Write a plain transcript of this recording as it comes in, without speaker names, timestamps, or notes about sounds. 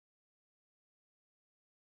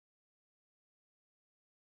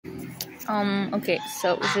Okay,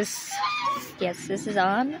 so is this, yes, this is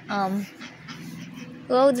on.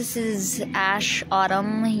 Hello, this is Ash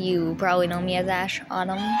Autumn. You probably know me as Ash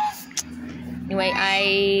Autumn. Anyway,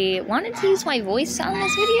 I wanted to use my voice on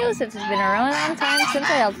this video since it's been a really long time since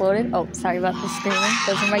I uploaded. Oh, sorry about the screaming.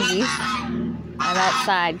 Those are my geese. I'm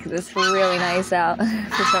outside because it's really nice out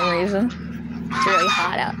for some reason. It's really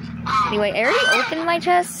hot out. Anyway, I already opened my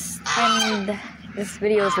chest, and this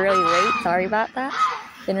video is really late. Sorry about that.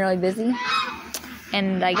 Been really busy.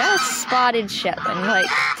 And I got a spotted Shetland like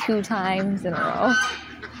 2 times in a row.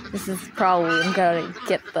 This is probably, I'm gonna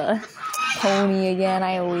get the pony again.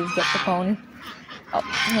 I always get the pony. Oh,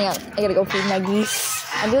 hang on. I gotta go feed my geese.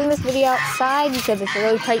 I'm doing this video outside because it's a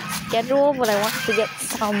really tight schedule, but I want to get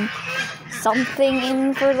something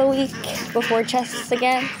in for the week before chests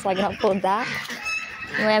again, so I can upload that.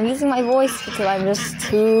 Anyway, I'm using my voice because I'm just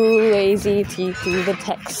too lazy to do the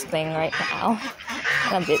text thing right now.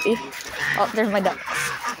 And I'm busy. Oh, there's my ducks.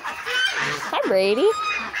 Hi, Brady.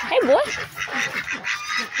 Hey, boy.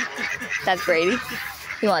 That's Brady.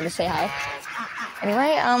 He wanted to say hi.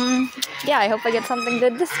 Anyway, yeah, I hope I get something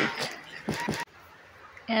good this week.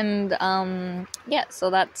 And, yeah, so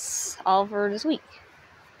that's all for this week.